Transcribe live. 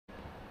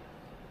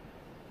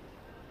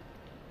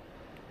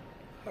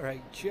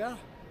Alright, yeah.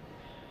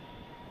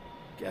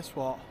 Guess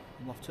what?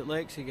 I'm off to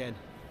Lakes again.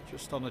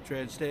 Just on the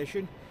train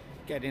station.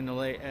 Getting the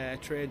late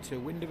train to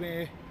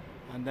Windermere,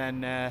 and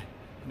then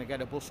gonna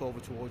get a bus over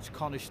towards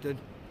Coniston.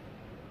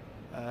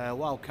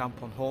 Wild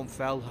camp on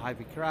Homefell,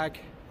 Ivy Crag,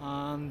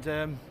 and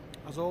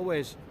as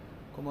always,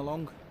 come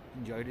along,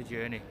 enjoy the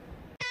journey.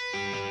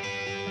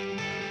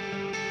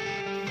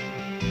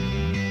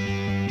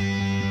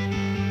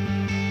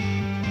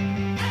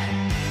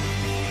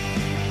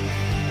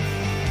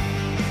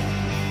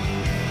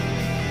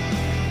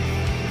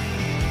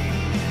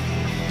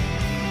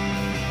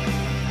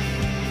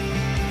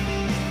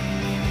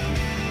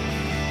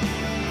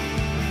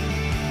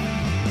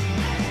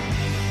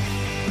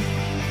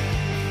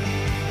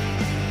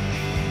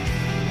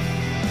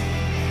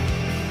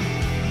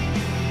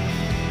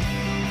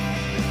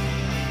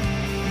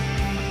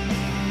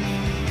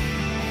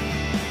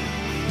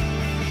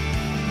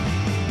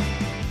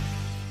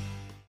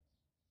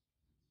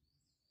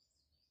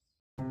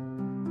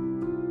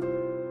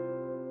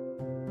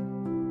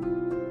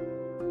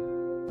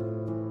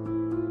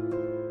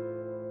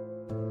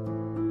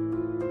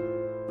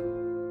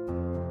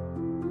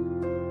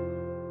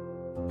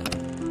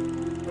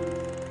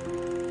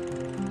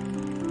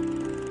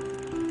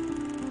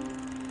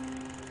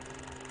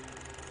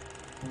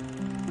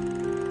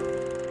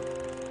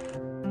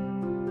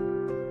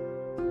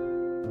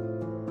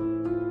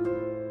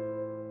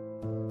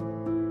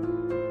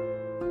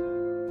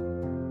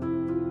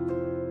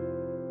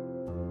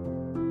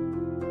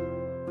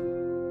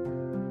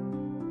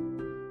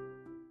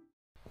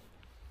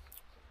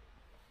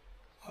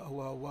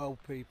 Well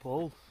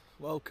people,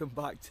 welcome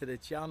back to the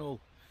channel.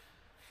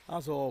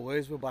 As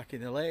always, we're back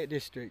in the Lake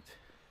District.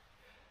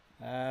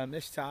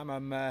 This time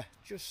I'm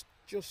just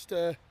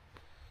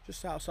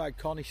outside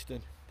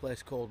Coniston, a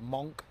place called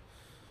Monk.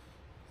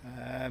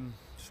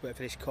 Just wait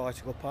for this car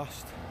to go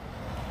past.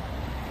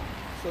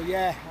 So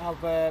yeah,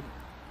 I've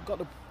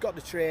got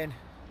the train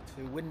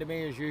to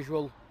Windermere as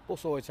usual,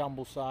 bus over to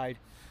Ambleside,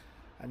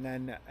 and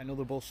then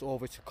another bus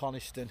over to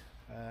Coniston.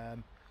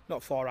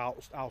 Not far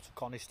out of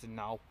Coniston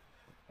now.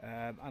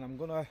 And I'm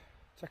gonna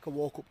take a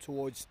walk up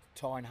towards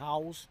Tarn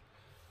House,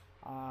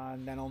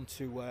 and then on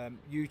to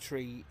Yew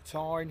Tree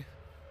Tarn,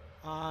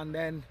 and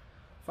then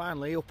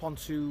finally up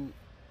onto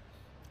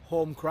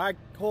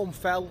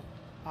Homefell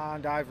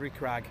and Ivory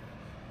Crag.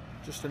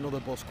 Just another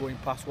bus going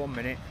past 1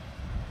 minute.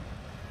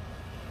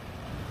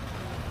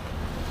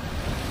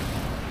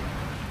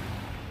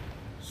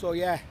 So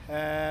yeah,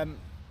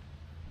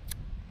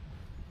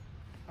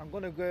 I'm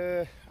gonna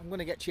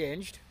get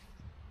changed,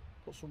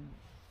 put some.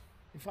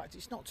 In fact,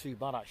 it's not too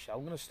bad actually.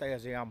 I'm going to stay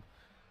as I am.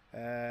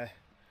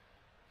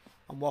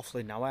 I'm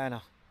waffling now, aren't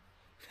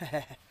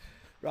I?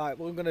 Right,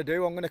 what I'm going to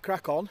do, I'm going to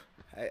crack on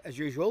as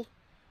usual.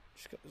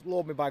 Just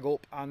load my bag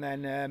up, and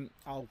then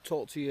I'll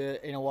talk to you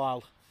in a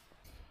while.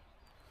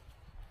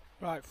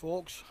 Right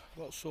folks,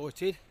 got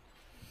sorted.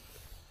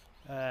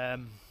 Got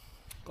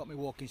my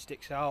walking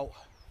sticks out.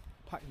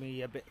 Packed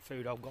me a bit of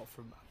food I've got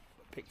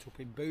picked up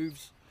in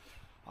booths,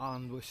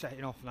 and we're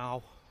setting off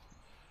now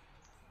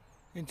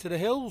into the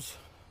hills.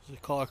 There's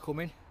a car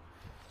coming.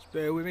 Just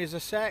bear with me as a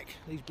sec.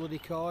 These bloody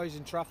cars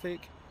in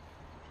traffic.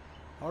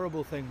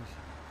 Horrible things.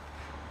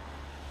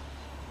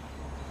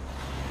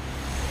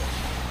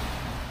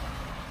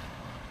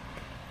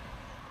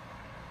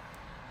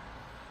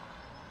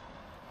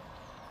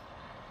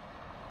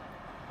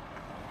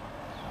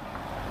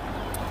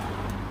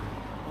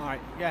 Right,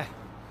 yeah.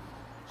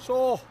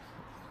 So,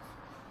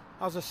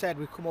 as I said,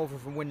 we've come over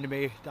from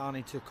Windermere down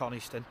into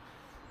Coniston.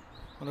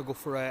 I'm going to go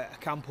for a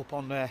camp up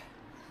on there.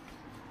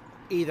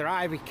 Either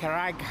Ivy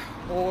Crag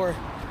or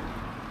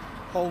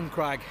Home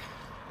Crag.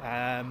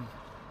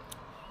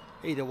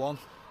 Either one,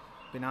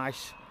 be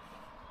nice.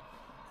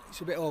 It's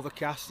a bit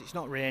overcast, it's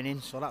not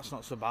raining, so that's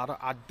not so bad.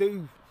 I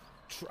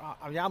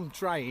am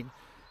trying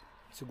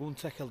to go and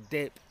take a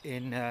dip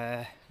in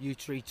Yew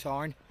Tree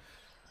Tarn,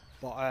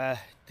 but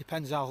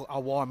depends how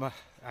warm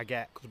I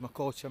get, because my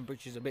core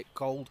temperature is a bit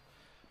cold.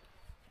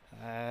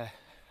 And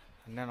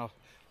then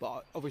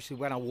but obviously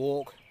when I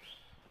walk,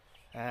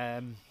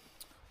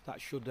 that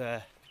should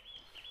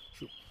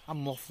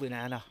I'm muffling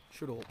Anna,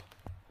 shut up.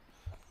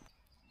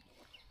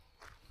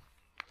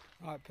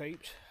 Right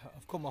peeps,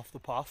 I've come off the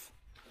path,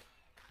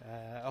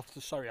 off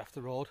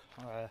the road,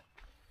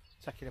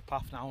 taking a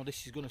path now.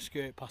 This is going to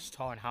skirt past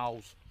Tarn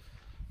House,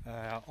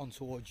 on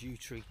towards Yew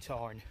Tree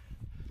Tarn,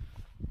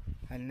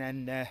 and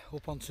then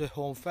up onto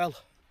Homefell.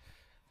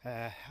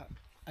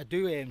 I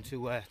do aim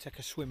to take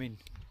a swim in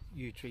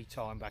Yew Tree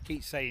Tarn, but I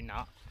keep saying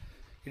that.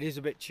 It is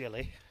a bit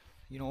chilly,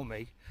 you know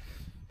me.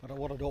 But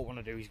what I don't want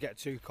to do is get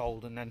too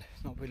cold and then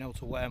not being able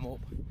to warm up.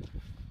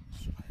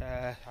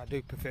 I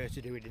do prefer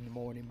to do it in the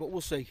morning, but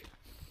we'll see.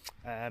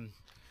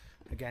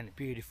 Again,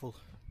 beautiful,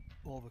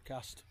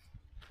 overcast,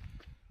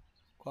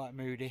 quite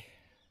moody,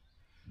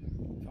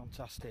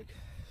 fantastic.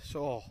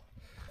 So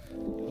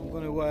I'm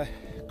going to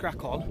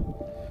crack on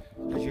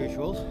as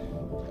usual,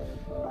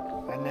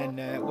 and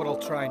then what I'll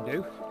try and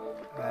do,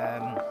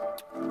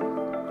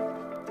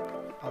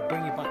 I'll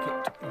bring you back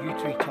at Yew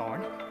Tree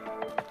Tarn.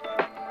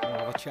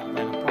 have a chat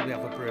then. I'll probably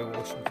have a brew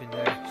or something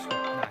there. It's a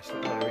nice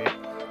little area.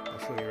 I'll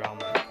show you around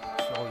there.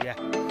 So yeah,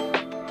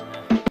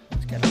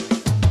 let's get on.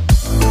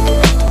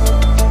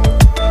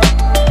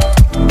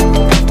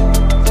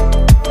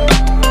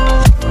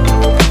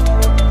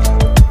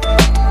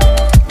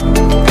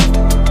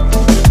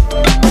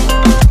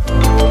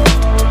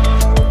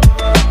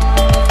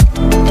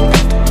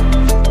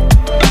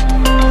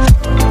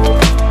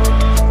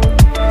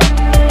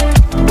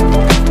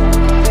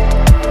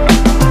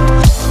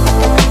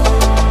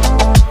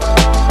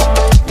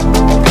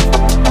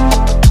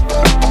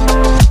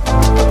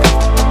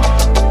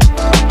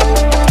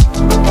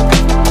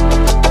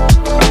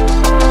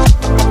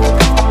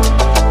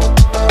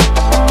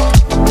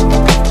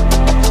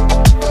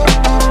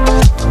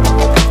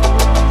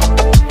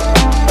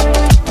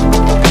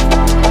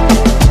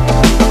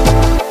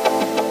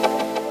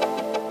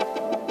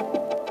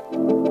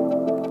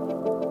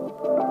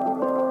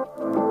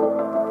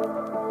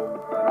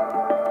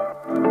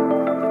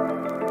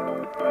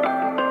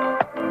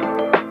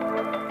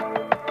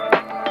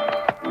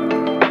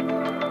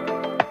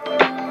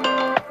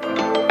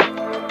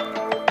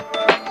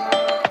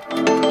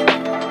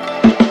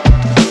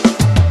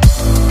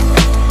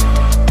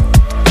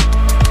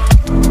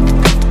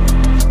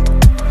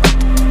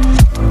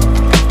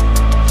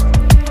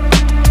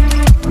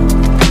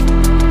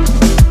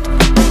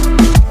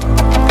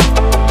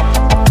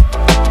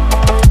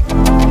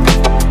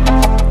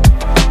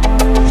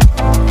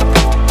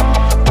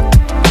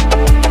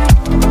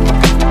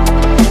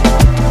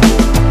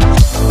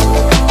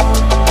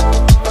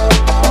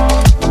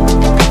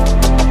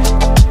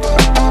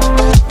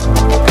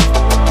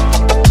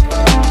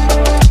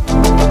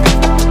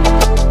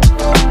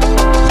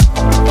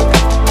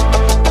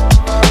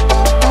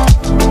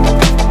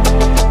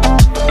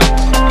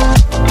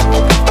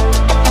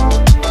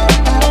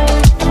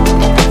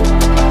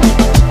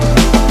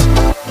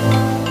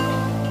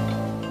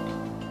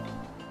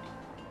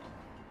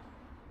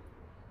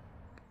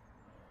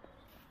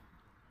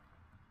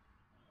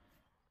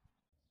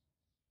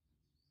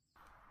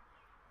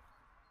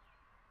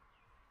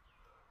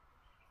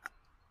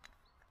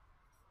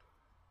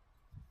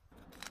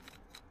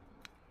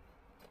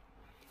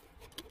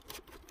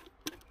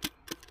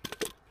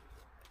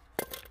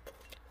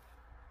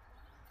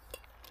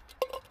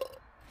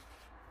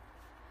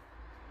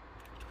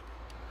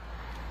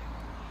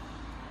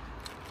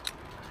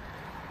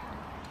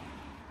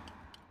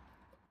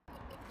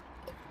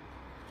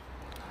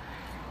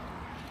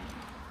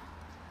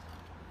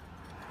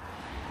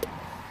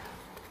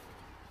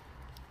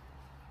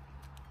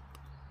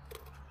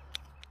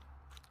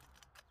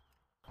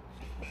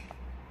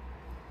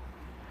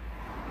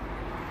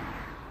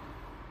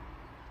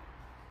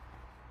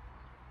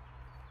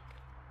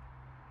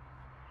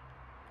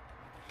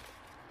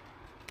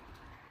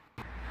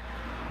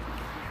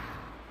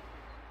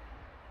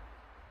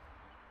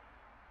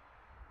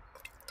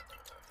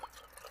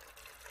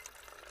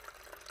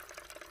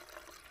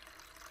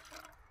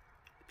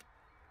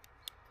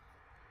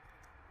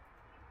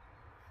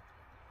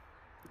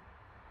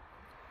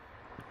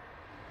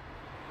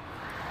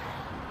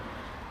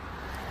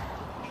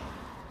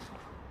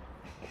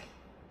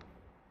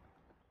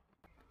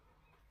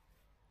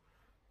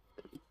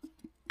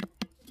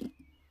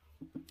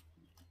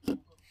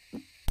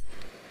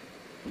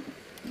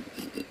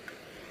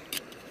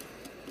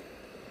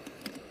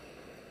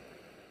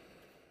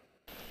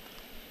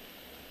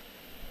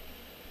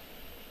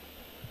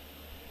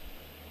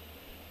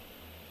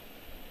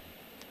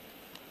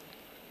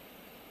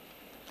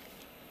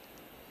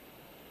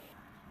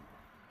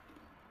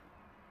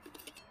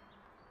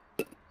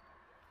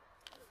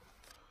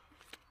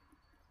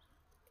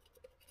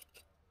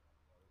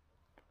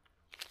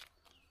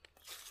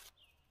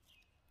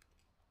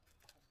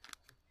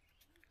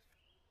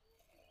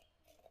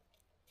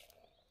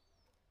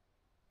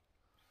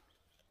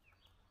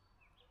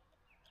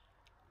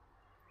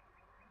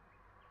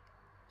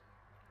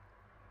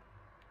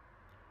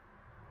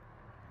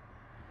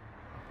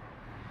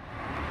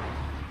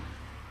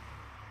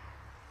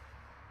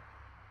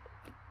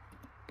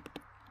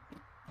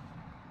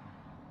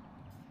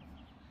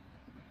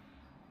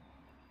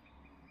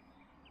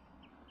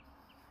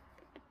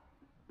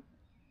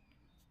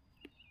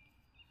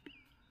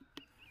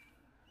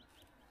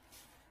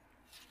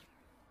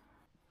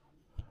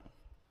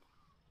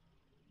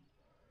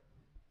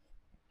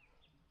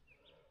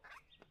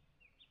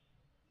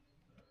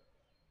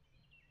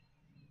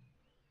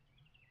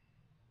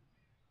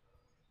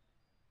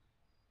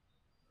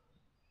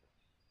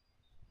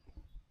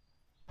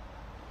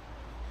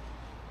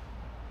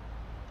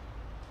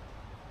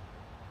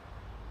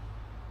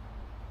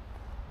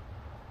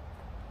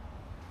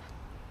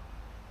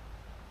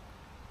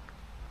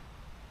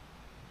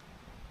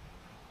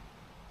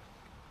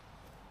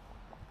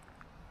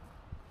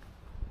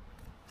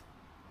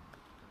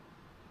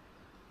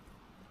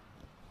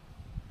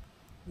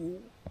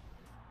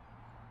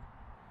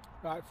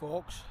 Right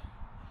folks,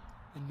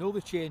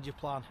 another change of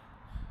plan.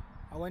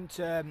 I went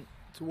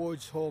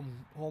towards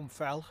home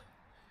fell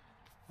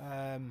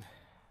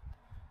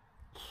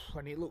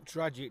and it looked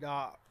tragic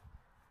that.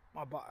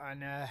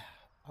 And I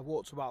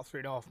walked about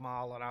 3.5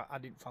 miles, and I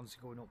didn't fancy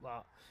going up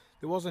that.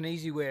 There was an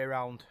easy way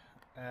around,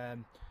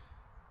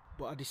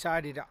 but I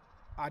decided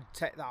I'd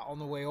take that on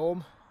the way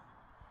home,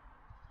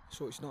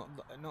 so it's not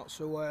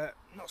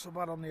so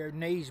bad on the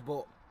knees.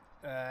 But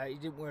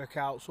it didn't work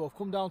out, so I've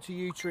come down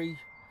to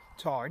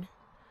tarn.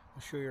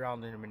 I'll show you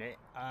around in a minute,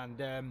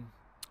 and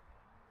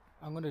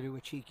I'm going to do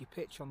a cheeky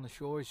pitch on the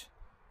shores.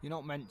 You're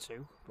not meant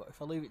to, but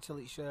if I leave it till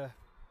it's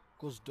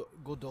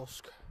good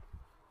dusk,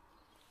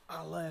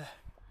 I'll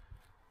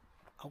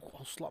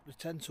slap the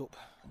tent up.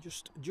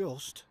 Just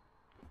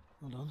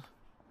hold on,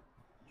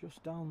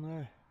 just down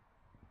there.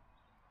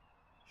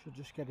 Should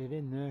just get it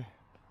in there.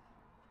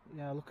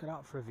 Yeah, look at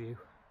that for a view.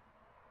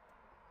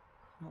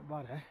 Not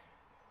bad, eh?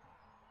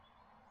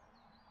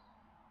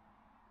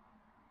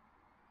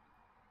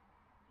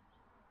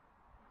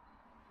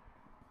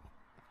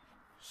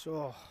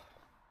 So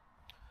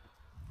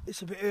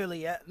it's a bit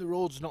early yet. The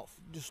road's not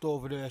just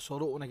over there, so I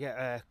don't want to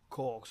get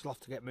caught, because I'll have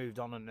to get moved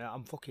on, and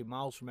I'm fucking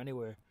miles from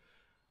anywhere.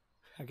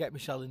 I get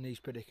myself in these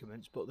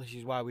predicaments, but this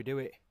is why we do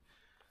it.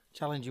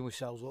 Challenging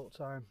ourselves all the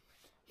time.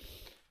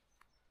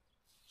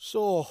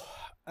 So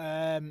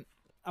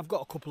I've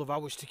got a couple of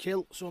hours to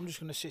kill, so I'm just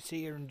going to sit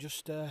here and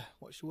just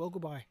watch the world go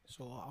by.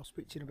 So I'll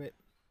speak to you in a bit.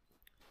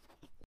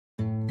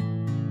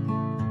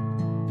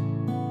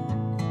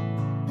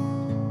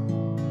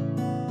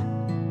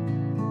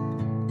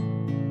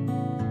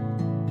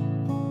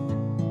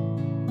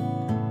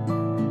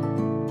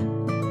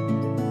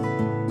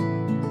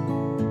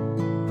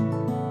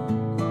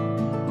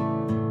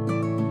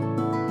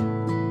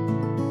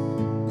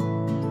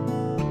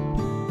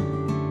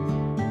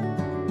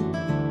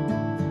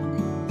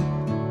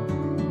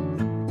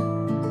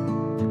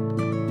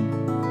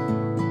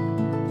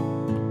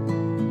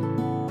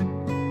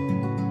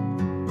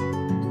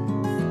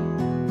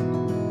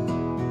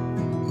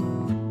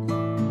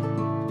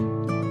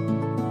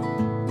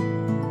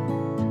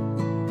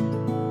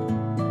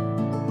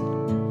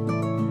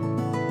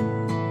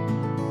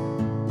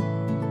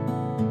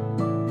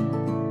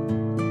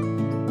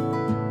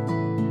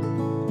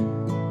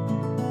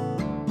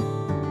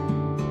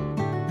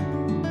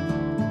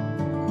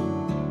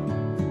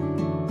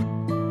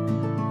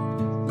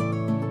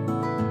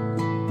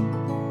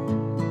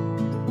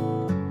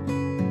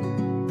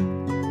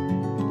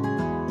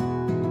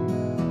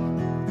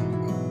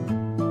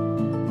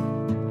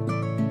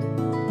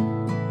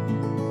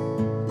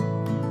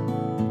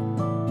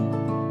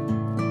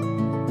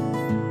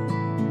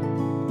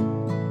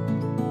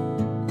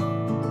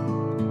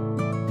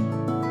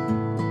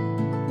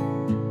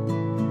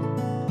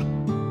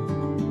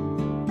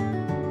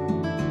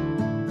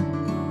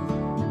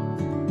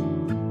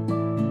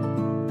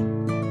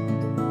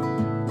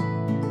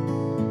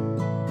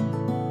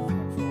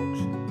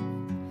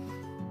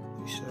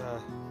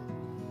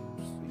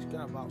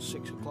 About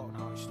 6 o'clock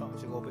now, it's starting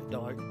to go a bit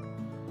dark.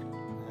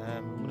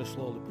 I'm going to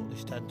slowly put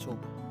this tent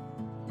up.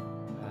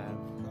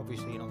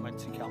 Obviously you're not meant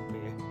to camp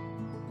here.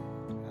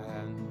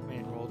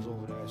 Main road's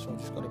over there, so I've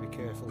just got to be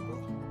careful, but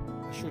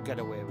I should get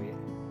away with it.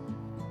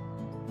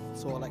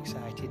 It's all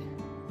exciting.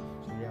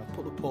 So yeah, I've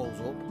put the poles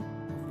up.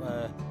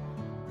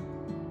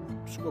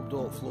 I've scrubbed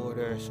out floor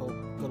there, so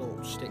I've got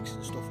all sticks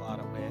and stuff out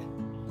of there.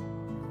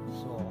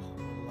 So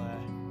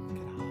we'll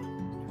get out.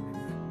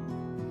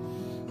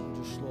 I'll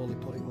just slowly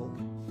put it up.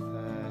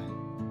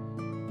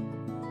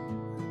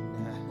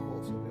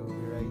 Hopefully we'll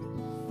be right.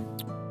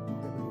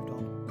 We'll get moved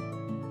on.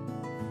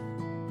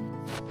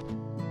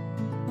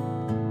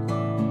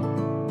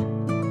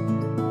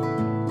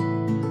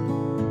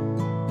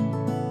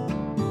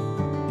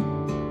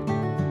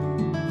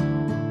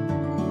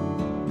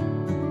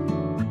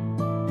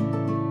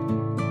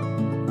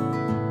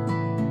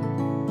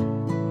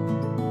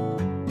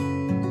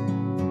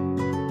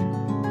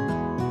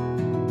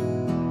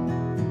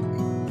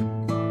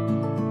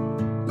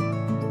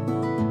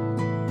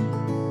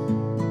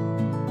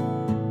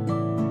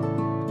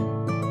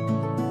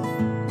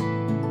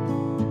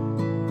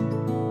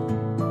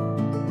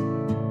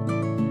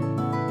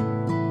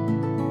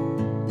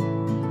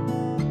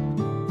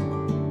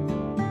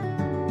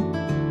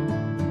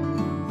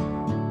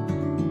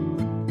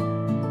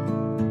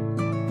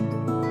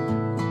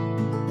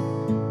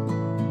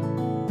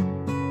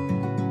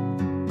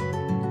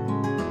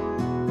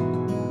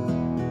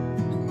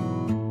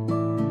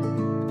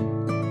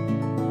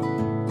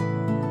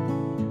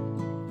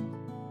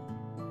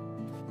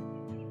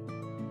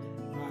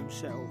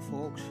 Set up,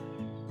 folks.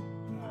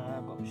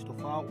 I've got my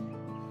stuff out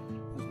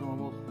as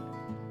normal.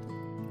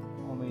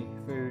 All my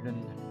food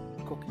and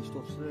cooking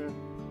stuff's there.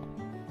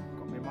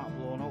 Got my mat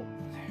blown up.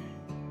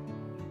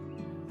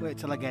 Wait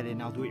till I get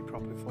in, I'll do it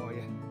properly for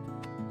you.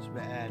 It's a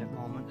bit aired at the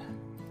moment.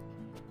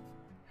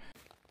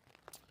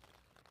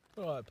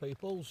 Alright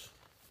peoples,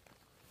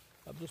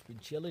 I've just been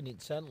chilling in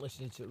tent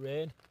listening to it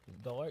rain. It's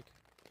dark.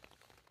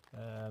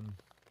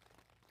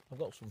 I've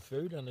got some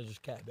food and I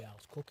just can't be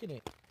else cooking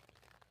it.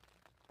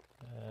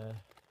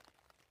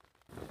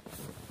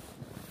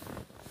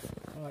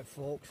 Alright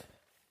folks,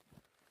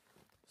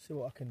 see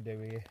what I can do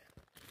here.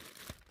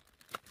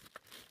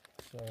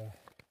 So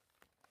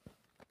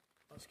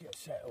let's get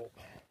set up.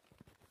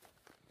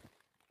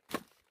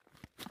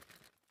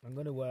 I'm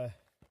gonna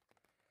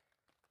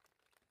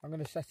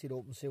set it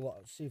up and see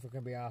if I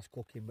can be arsed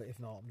cooking, but if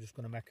not, I'm just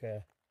gonna make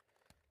a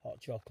hot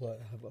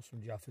chocolate. I've got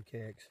some Jaffa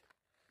cakes.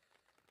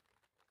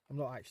 I'm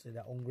not actually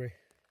that hungry.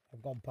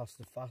 I've gone past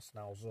the fast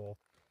now, so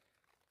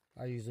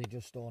I usually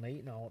just don't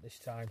eat now at this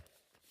time.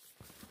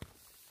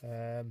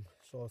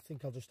 So I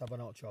think I'll just have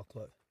an hot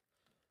chocolate.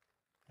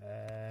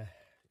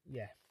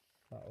 Yeah,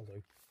 that'll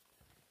do.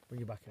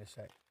 Bring you back in a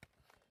sec.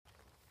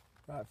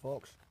 Right,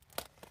 folks.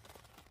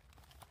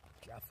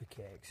 Jaffa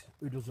cakes.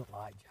 Who doesn't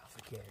like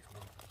Jaffa cakes,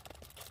 man?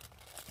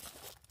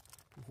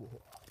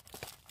 Whoa.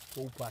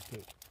 Full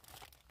packet.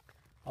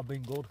 I've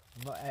been good.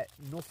 I've not ate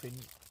nothing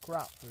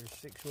crap for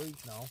 6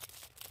 weeks now.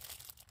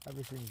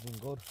 Everything's been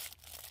good.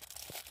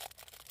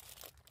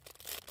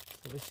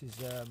 So this is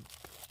a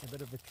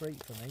bit of a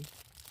treat for me.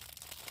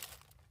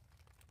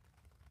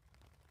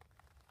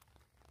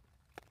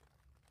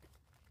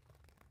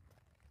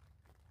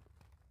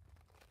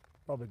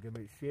 Probably give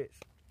me shits.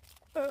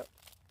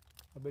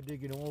 I've been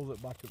digging holes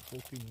at back at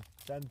fucking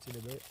tent in a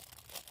bit.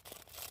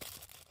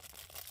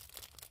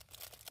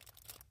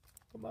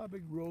 Look at my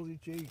big rosy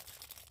cheeks.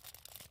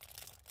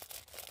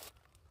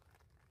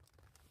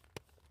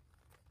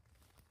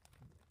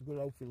 Good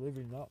healthy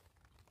living, that.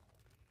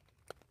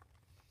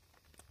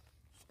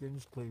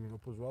 Skin's clearing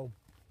up as well.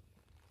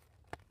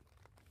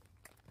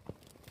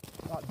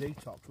 That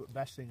detox was the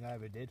best thing I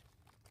ever did.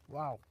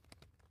 Wow.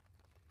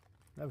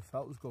 Never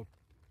felt as good.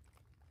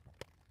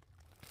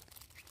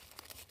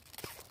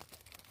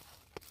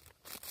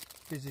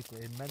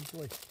 Physically and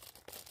mentally.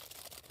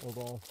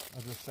 Although,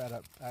 as I said,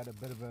 I had a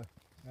bit of a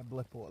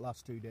blip over the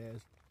last 2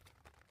 days.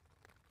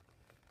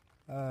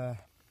 Yeah,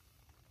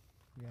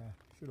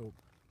 shut up.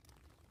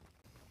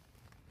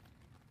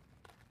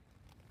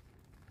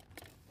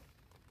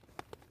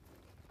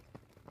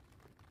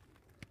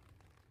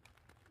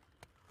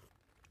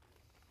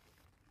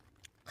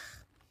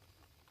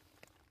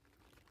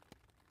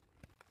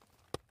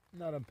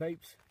 Not on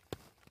peeps.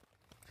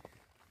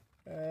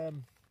 Yeah,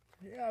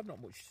 I've not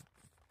much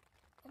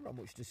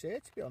to say,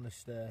 to be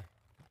honest.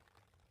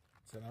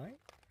 Tonight,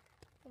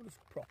 I'm just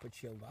proper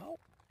chilled out.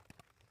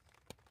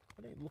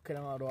 I didn't look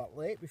out that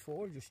late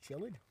before, just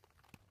chilling,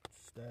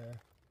 just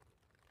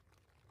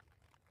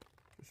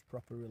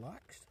proper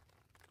relaxed.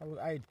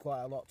 I had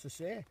quite a lot to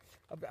say.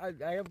 I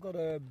have got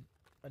a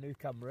new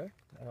camera.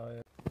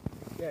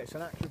 Yeah, it's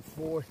an Action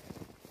 4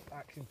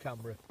 action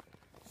camera.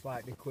 It's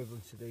like the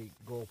equivalent to the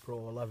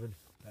GoPro 11,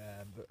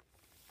 but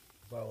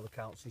by all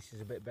accounts this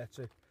is a bit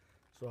better.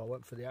 So I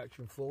went for the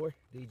Action 4,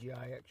 DJI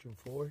Action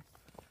 4.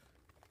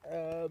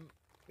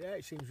 Yeah,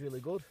 it seems really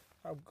good.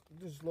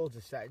 There's loads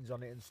of settings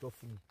on it and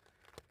stuff, and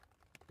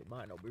it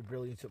might not be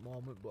brilliant at the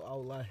moment, but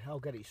I'll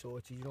get it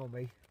sorted. You know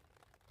me,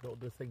 don't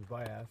do things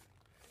by half.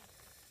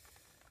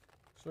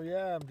 So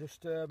yeah, I'm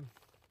just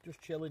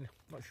chilling.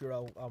 Not sure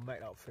I'll make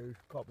that food.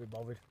 Can't be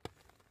bothered.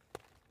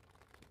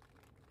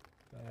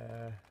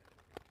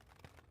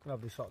 I'll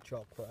have this hot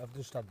chocolate. I've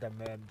just had them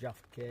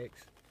Jaffa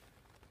cakes.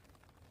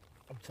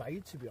 I'm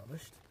tired, to be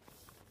honest.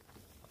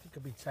 I think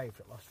I've been tired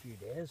for the last few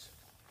days.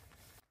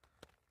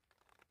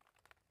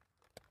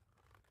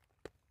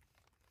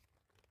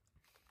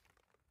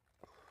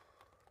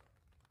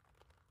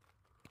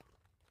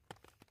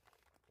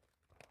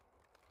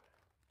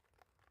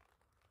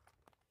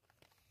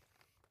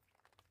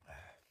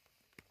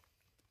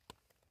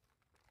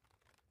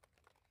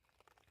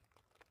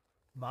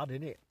 Mad,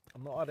 innit?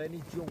 I've not had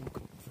any junk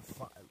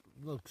for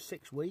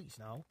 6 weeks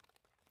now.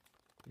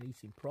 Been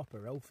eating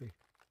proper healthy.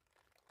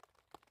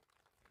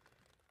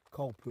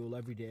 Cold pool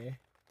every day.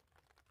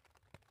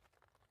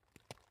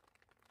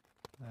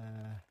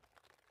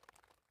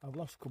 I've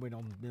lost coming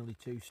on nearly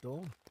 2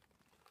 stone.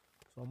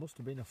 So I must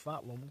have been a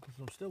fat one because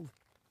I'm still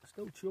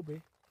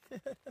chubby.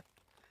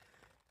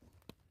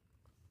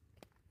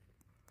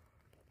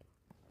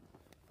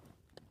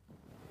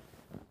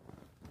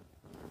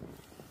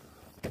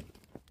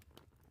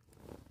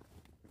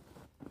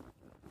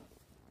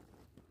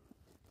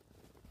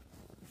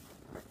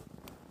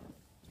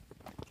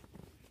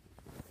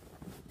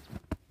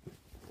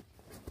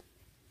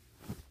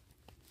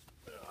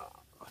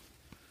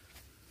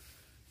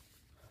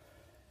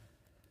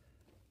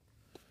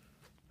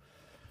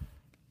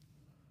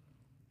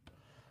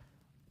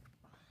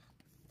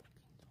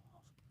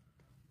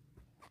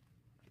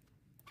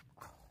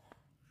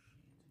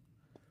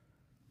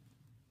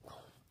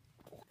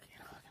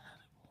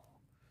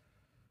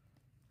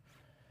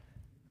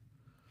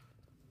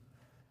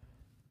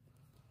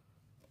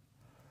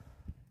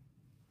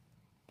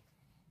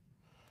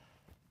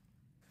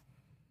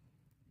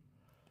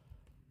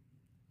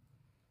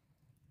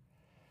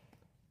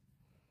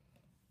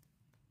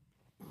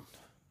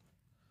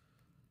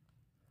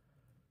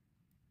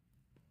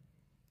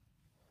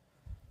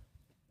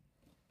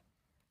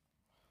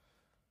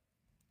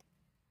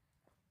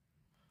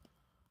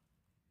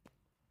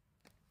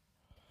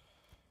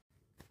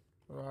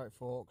 Alright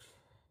folks,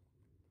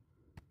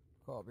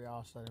 Can't be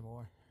arsed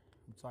anymore.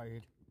 I'm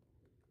tired.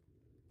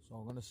 So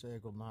I'm going to say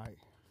good night.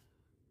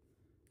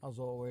 As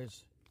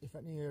always, if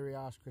any hairy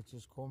arse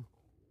critters come,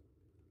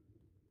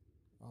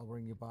 I'll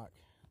bring you back.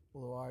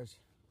 Otherwise,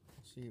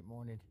 I'll see you at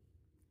morning.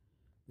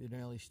 Be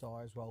an early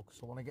start as well, because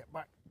I want to get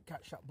back,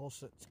 catch that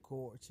bus at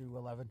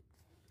 11:45.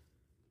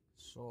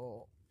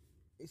 So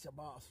it's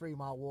about a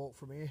 3-mile walk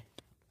from here.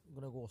 I'm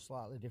going to go a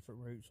slightly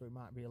different route, so it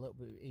might be a little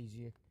bit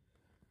easier.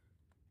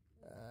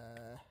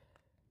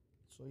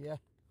 So yeah,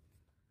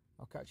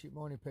 I'll catch you at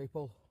morning,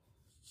 people.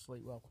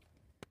 Sleep well.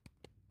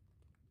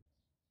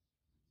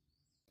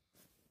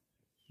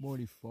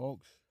 Morning,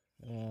 folks.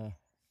 It's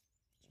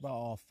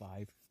about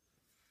 5:30.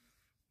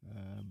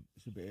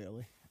 It's a bit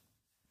early,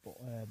 but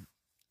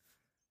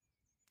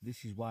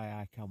this is why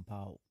I camp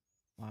out.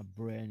 My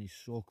brain is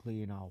so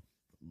clear now.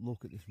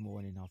 Look at this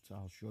morning.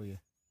 I'll show you.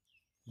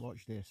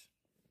 Watch this.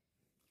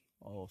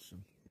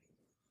 Awesome.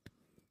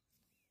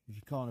 If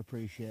you can't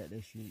appreciate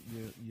this,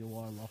 you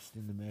are lost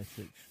in the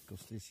matrix,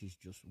 because this is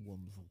just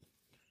wonderful.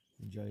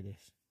 Enjoy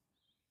this.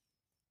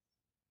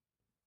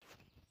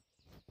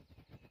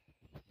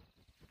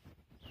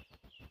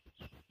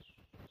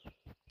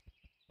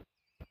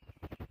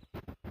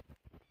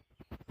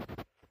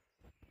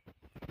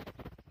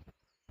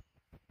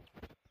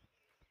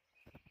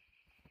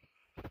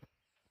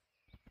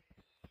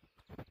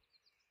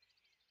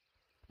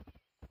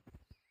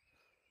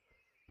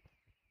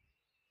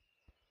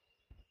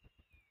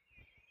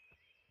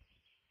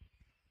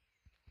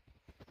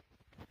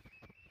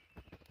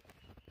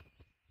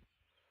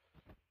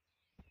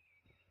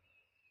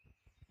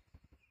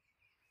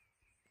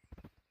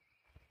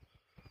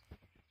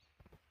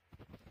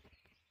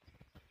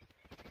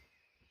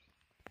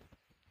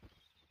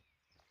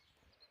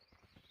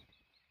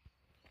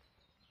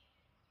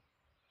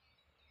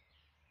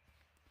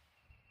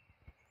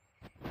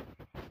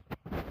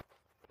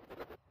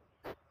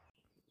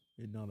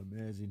 Isn't that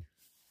amazing?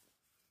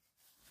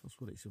 That's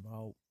what it's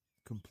about.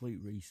 Complete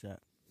reset.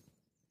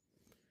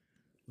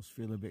 Just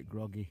feeling a bit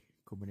groggy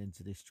coming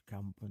into this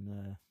camp,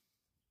 and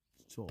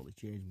it's totally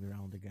changed me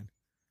around again.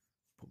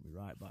 Put me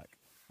right back.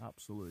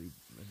 Absolutely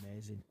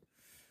amazing.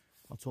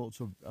 I'll talk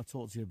to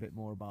you a bit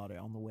more about it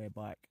on the way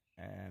back.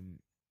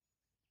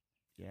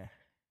 Yeah.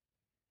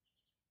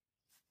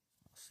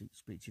 I'll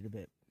speak to you in a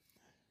bit.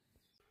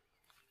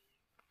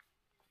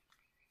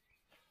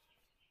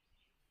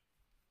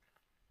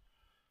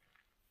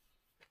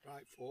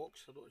 Right,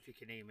 folks, I don't know if you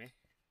can hear me.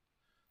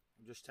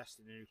 I'm just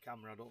testing the new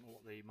camera. I don't know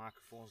what the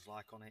microphone's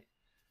like on it.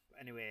 But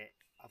anyway,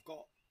 I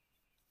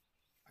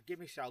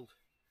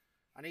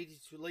needed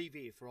to leave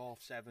here for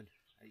 7:30. And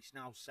it's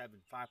now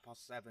 7:05.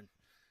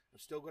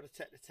 I've still got to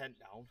take the tent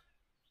down.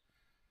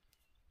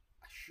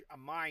 I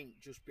might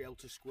just be able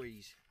to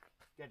squeeze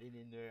getting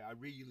in there. I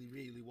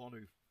really want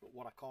to. But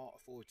what I can't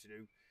afford to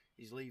do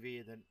is leave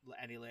here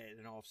any later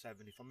than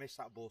 7:30. If I miss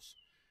that bus,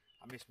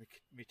 I miss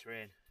my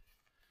train.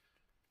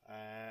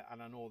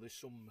 And I know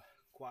there's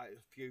quite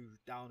a few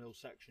downhill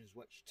sections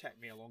which take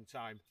me a long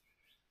time,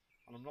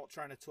 and I'm not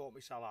trying to talk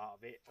myself out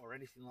of it or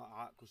anything like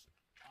that, because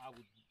I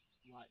would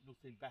like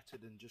nothing better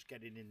than just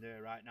getting in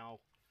there right now.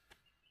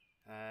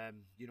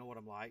 You know what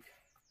I'm like.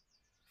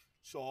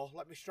 So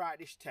let me strike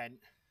this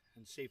tent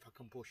and see if I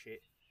can push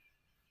it.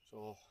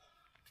 So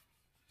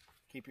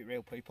keep it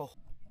real, people.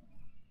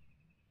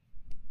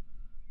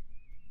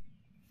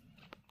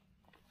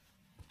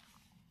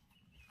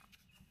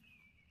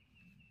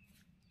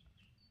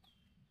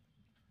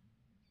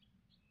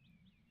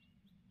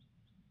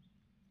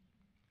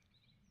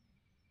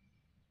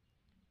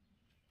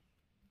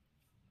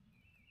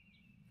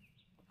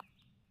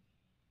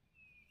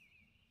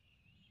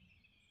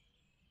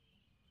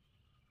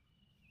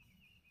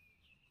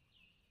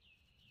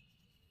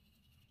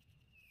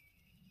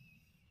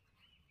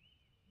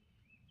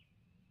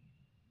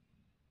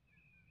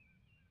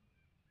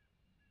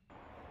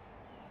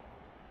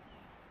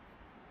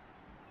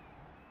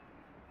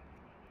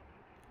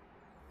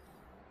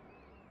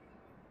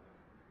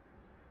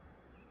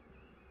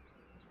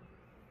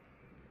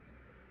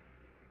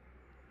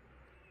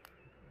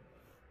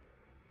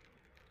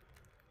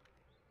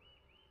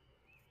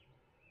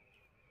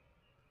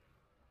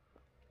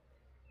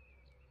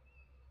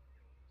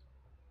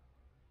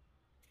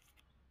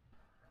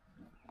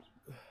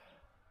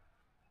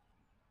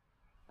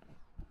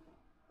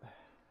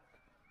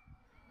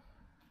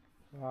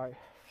 Right,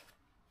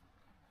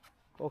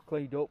 all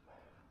cleaned up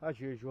as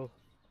usual.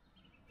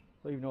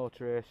 Leave no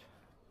trace.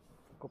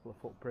 A couple of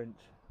footprints.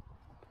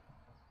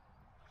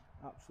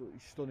 Absolutely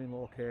stunning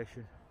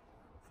location.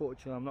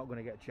 Fortunately, I'm not going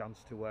to get a chance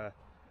to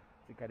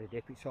get a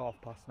dip. It's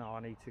past now. I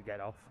need to get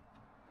off.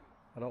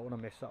 I don't want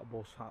to miss that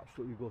bus.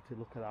 Absolutely gutted.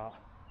 Look at that.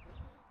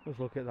 Just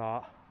look at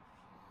that.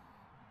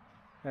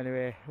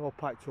 Anyway, all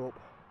packed up.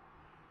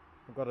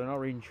 I've got an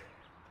orange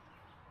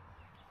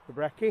for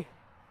brekkie.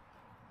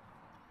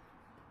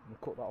 And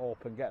cut that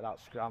open, get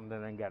that scrammed,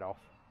 and then get off.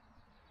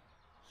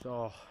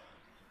 So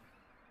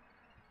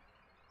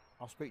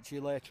I'll speak to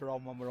you later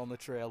on when we're on the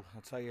trail.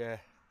 I'll tell you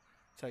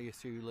a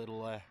few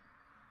little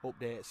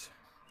updates.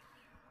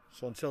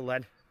 So until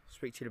then,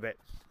 Speak to you in a bit.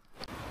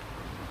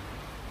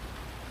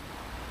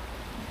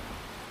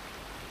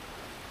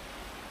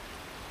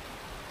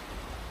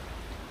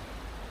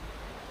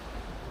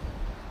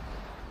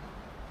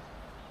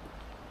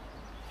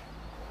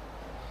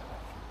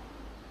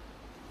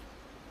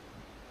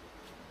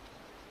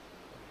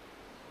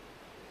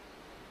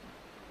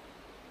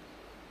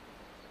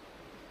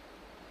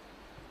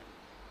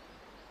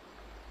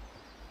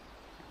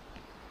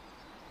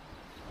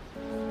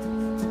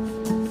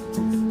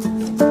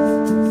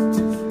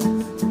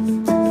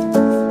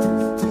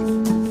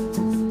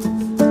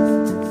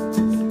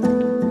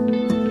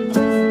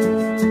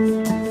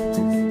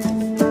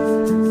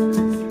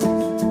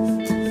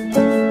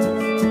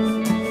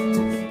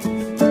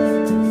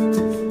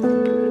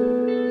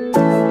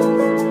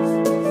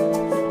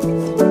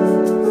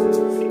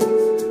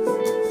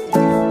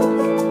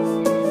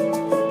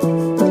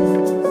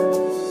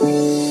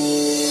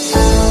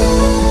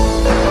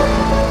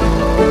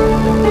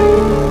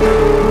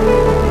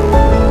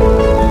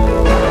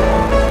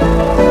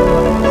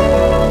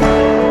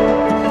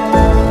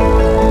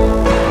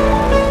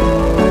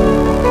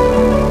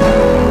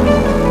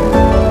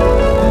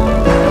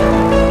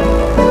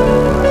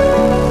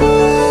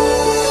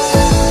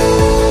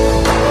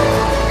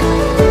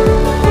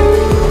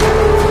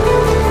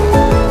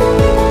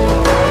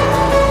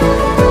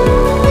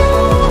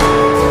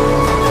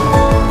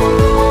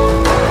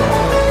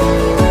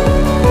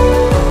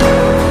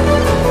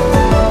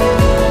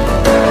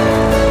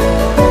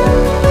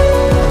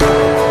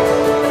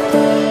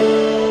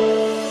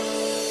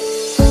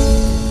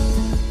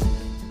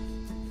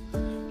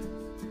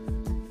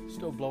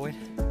 Blowing.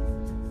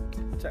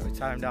 Take my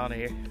time down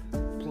here,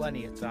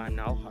 plenty of time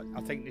now.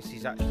 I think this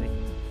is actually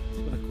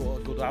going to cut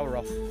a good hour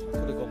off. I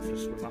could have gone for a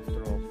swim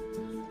after all,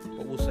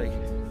 but we'll see.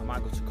 I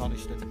might go to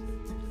Coniston.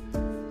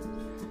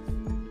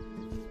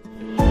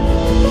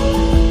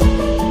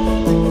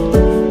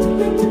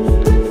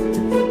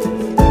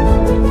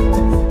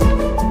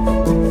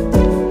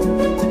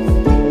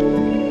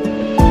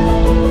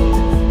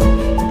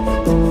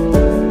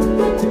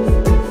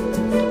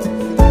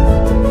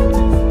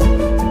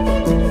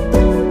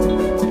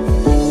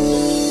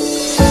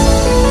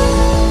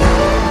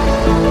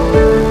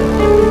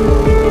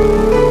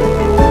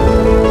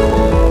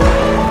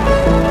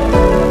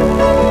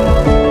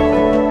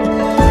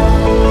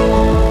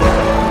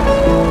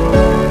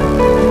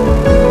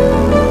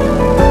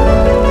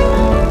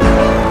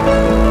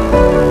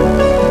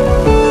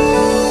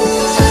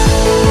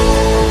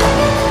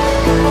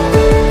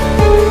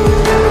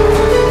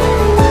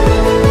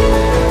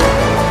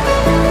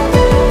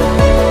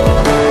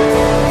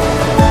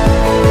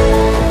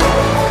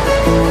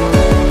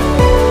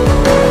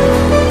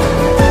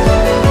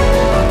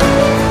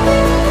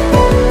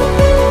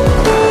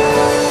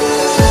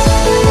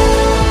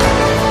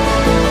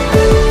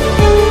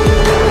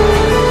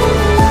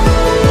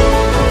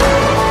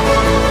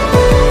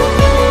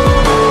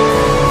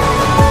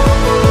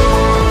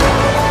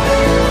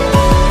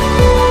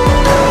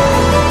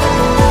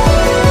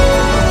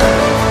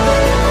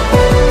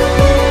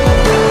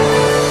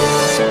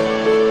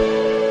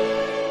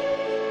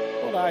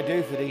 I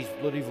do for these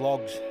bloody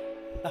vlogs.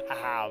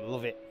 I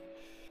love it.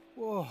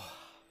 Whoa,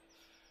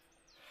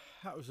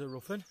 that was a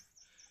rough one,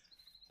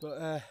 but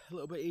a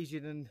little bit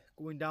easier than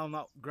going down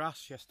that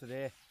grass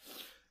yesterday.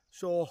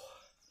 So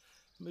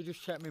let me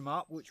just check my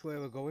map, which way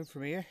we're going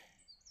from here.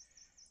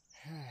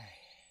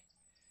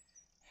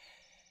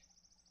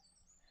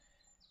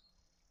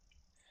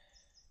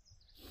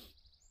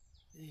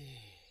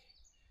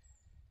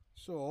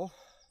 So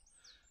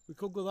we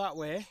could go that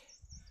way.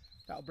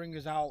 That'll bring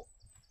us out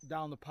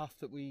down the path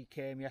that we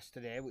came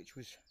yesterday, which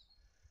was,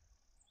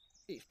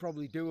 it's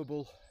probably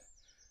doable,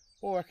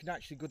 or I can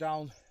actually go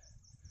down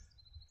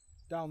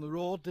the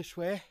road this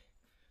way.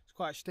 It's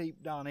quite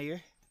steep down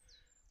here,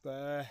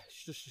 but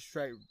it's just a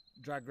straight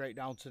drag right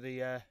down to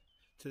the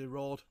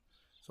road.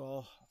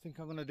 So I think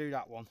I'm going to do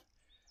that one.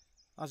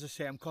 As I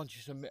say, I'm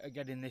conscious of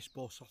getting this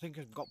bus. I think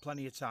I've got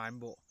plenty of time,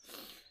 but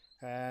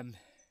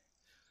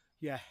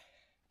yeah.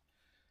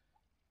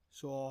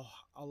 So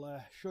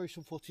I'll show you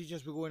some footage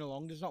as we're going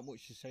along. There's not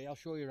much to say. I'll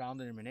show you around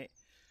in a minute,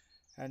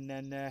 and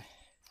then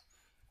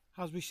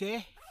as we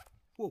say,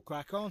 we'll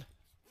crack on.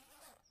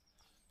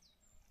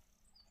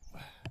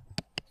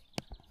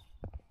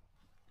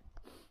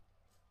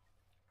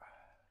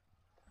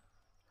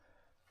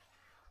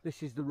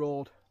 This is the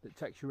road that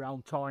takes you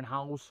around Tarn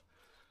House.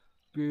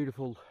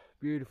 Beautiful,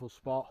 beautiful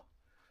spot.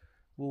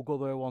 We'll go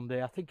there one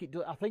day. I think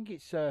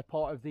it's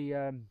part of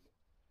the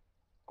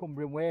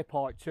Cumbrian Way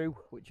Part 2,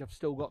 which I've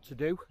still got to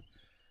do.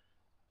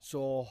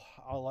 So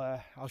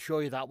I'll show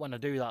you that when I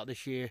do that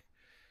this year,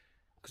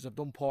 because I've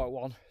done Part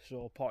 1,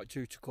 so Part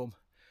 2 to come.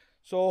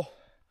 So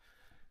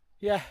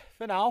yeah,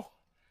 for now,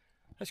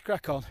 let's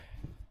crack on.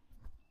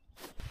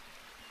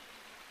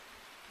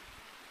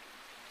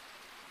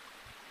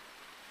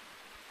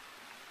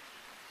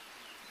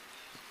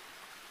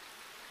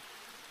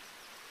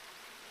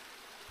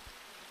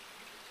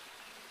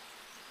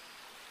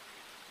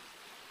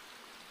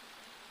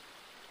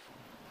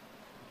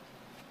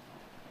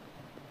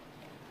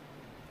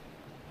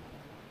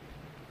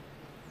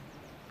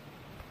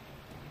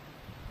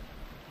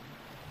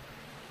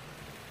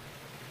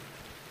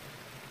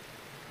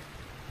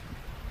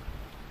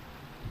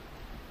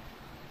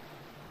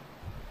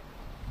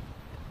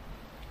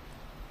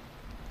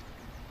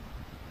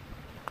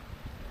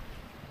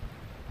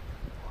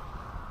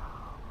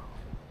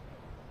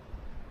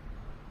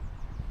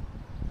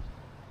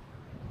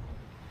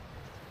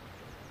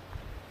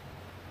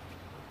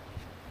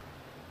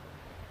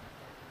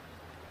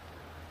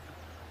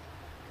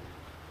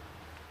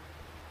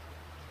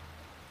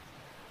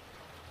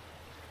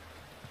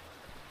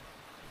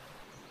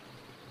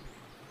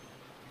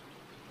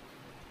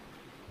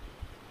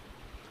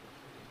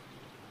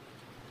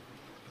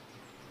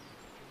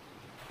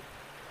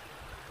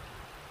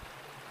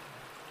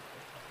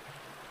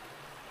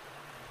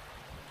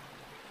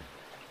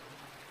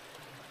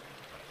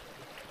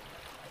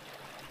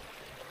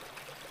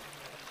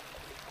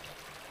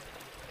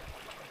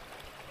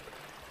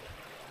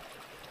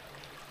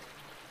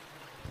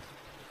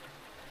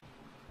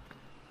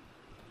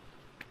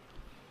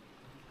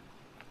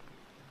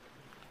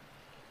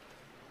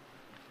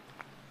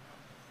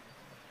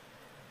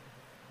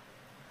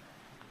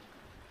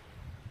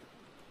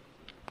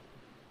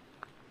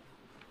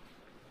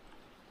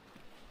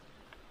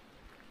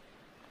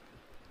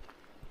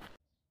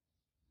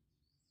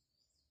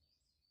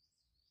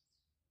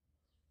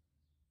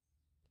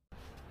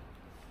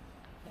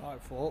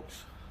 Right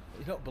folks,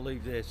 you don't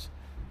believe this.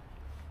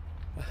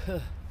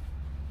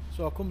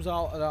 So I comes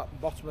out at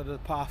that bottom of the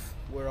path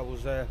where I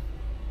was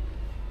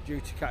due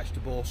to catch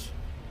the bus,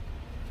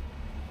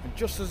 and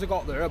just as I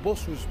got there a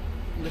bus was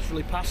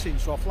literally passing,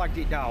 so I flagged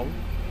it down,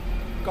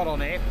 got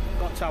on it,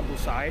 got to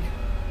Ambleside,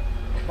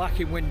 back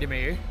in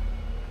Windermere.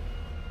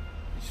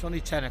 It's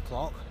only 10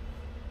 o'clock,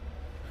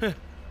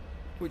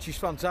 which is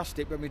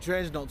fantastic, but my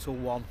train's not till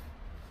 1,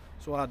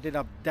 so I did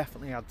have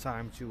definitely had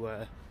time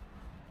to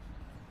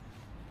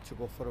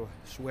go for a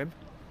swim.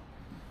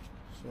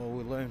 So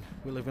we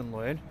live and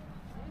learn.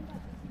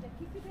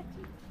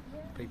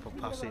 People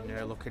passing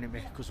there looking at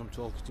me because I'm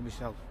talking to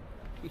myself.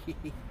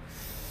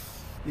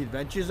 The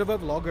adventures of a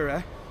vlogger,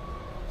 eh?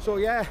 So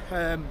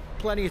yeah,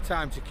 plenty of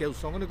time to kill,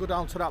 so I'm going to go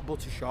down to that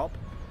butter shop.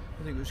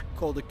 I think it was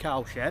called the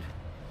Cow Shed.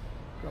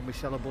 Got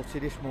myself a butty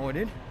this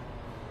morning,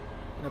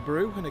 and a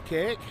brew and a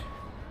cake.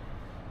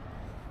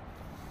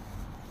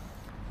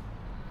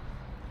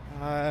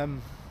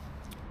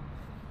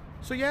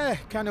 So yeah,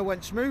 kind of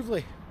went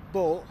smoothly,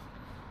 but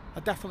I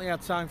definitely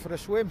had time for a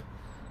swim.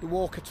 The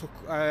walk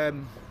I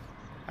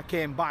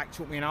came back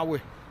took me an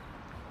hour.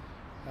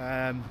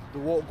 The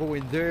walk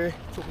going there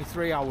took me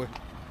 3 hours.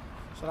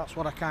 So that's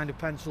what I kind of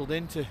penciled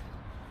in to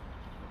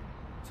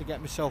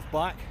get myself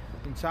back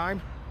in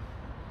time.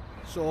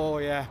 So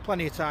yeah,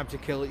 plenty of time to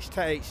kill. It's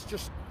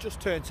just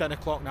turned 10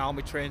 o'clock now.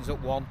 My train's at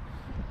 1.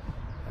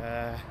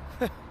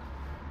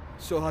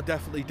 So I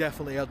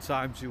definitely had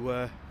time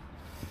to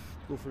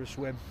go for a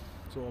swim.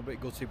 So I'm a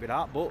bit gutted with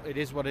that, but it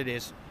is what it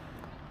is.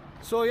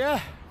 So yeah,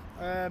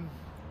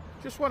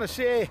 just want to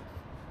say,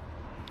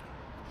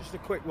 just a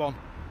quick one.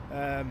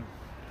 I've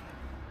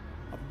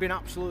been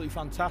absolutely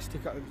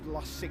fantastic the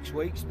last 6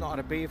 weeks. Not had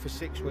a beer for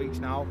 6 weeks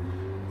now.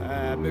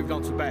 Moved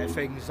on to better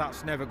things.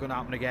 That's never going to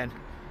happen again.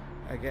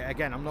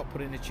 Again, I'm not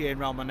putting a chain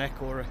around my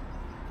neck or,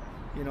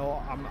 you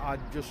know,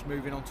 I'm just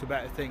moving on to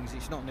better things.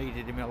 It's not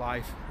needed in my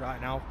life right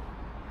now.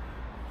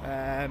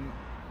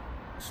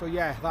 So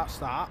yeah, that's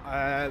that.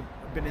 I've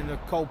been in the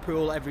cold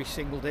pool every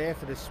single day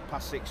for this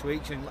past 6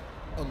 weeks,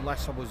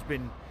 unless I was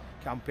been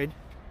camping.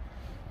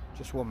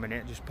 Just 1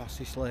 minute, just past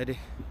this lady.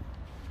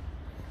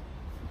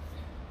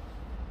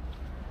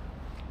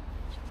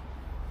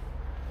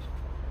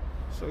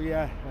 So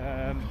yeah,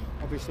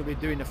 obviously we're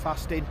doing the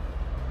fasting,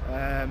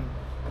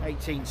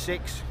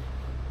 18/6,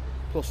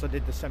 plus I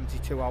did the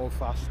 72-hour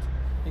fast.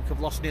 I think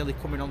I've lost nearly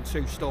coming on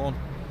 2 stone.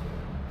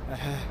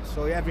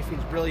 So yeah,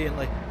 everything's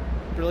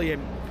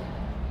brilliant.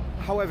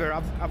 However,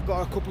 I've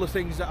got a couple of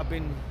things that have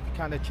been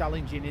kind of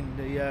challenging in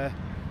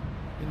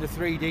the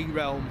 3D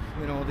realm.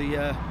 You know,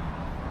 the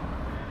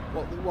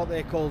what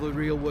they call the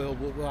real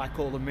world, what I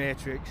call the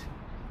Matrix.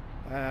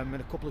 And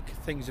a couple of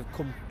things have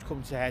come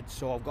to head.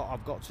 So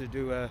I've got to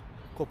do a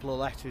couple of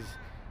letters,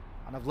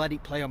 and I've let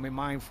it play on my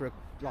mind for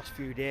the last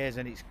few days,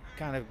 and it's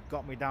kind of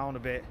got me down a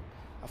bit.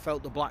 I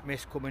felt the black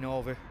mist coming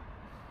over.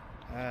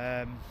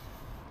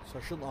 So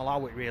I shouldn't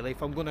allow it really.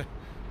 If I'm gonna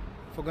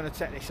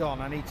take this on,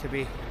 I need to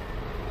be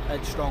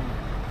headstrong.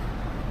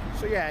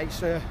 So yeah,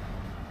 it's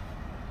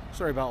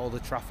sorry about all the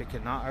traffic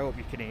and that. I hope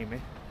you can hear me.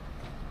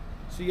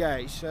 So yeah,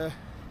 it's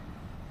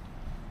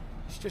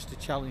just a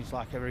challenge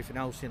like everything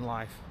else in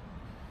life.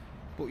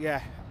 But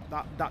yeah,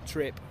 that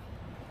trip,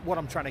 what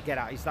I'm trying to get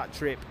at is that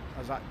trip,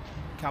 as that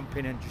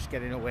camping and just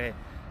getting away,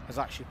 has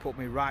actually put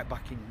me right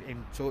back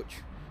in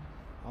touch.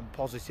 I'm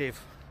positive.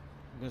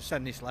 I'm going to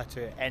send this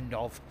letter, end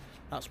of.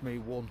 That's me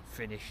 1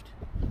 finished.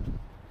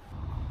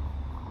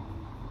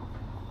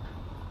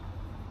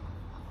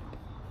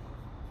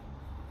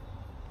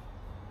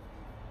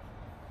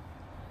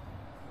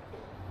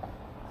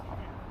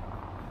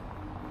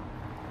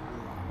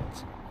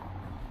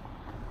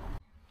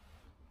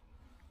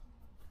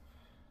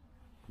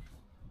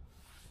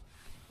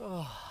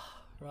 Oh,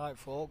 right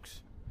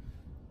folks,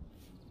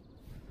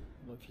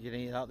 look, if you can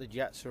hear that, the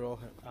jets are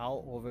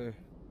out over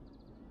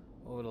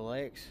the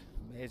lakes.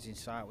 Amazing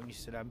sight when you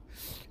see them.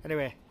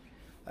 Anyway,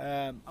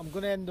 I'm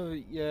going to end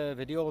the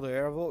video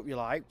there. I hope you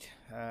liked.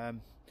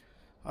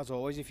 As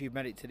always, if you've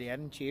made it to the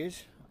end,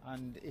 cheers,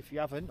 and if you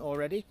haven't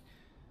already,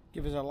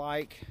 give us a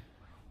like,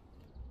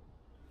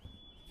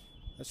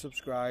 a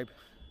subscribe,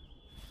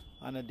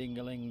 and a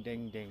ding-a-ling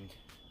ding ding.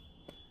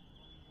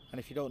 And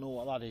if you don't know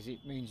what that is,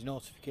 it means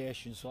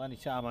notification, so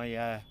anytime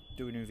I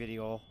do a new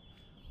video,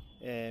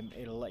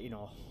 it'll let you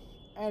know.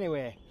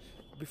 Anyway,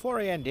 before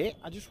I end it,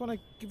 I just want to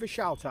give a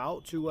shout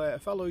out to a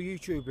fellow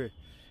YouTuber.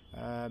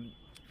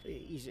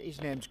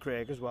 His name's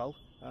Craig as well.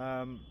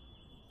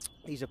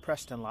 He's a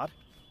Preston lad,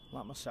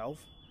 like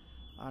myself,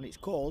 and it's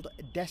called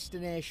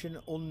Destination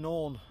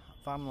Unknown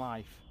Van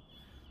Life.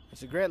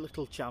 It's a great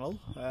little channel.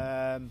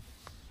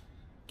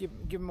 Give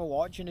him a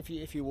watch, and if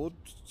you would,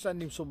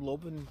 send him some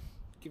love and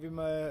give him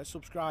a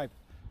subscribe.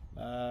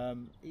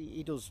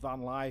 He does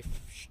van life,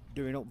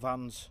 doing up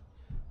vans,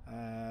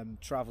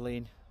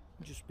 travelling,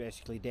 just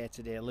basically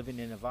day-to-day living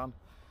in a van.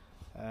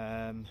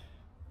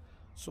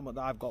 Something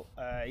that I've got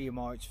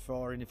earmarked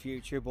for in the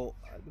future, but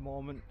at the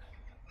moment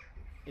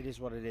it is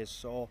what it is.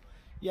 So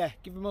yeah,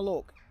 give him a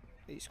look.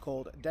 It's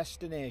called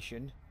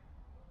Destination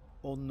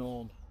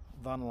unknown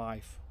van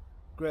life.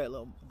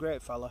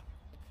 Great fella.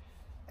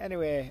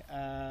 Anyway,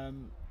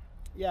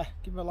 yeah,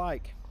 give him a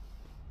like,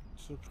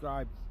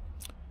 subscribe.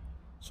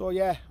 So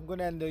yeah, I'm going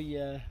to end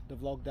the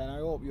vlog then. I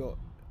hope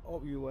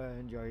you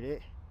enjoyed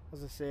it.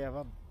 As I say, I've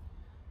had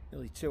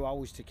nearly 2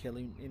 hours to kill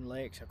in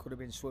lakes. I could have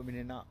been swimming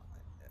in that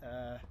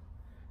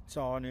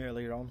tarn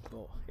earlier on,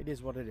 but it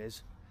is what it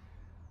is.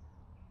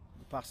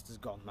 The past is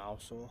gone now,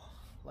 so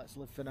let's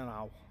live for the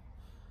now.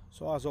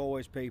 So as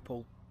always,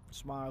 people,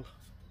 smile,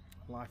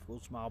 life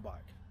will smile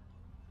back.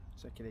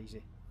 Take it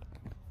easy.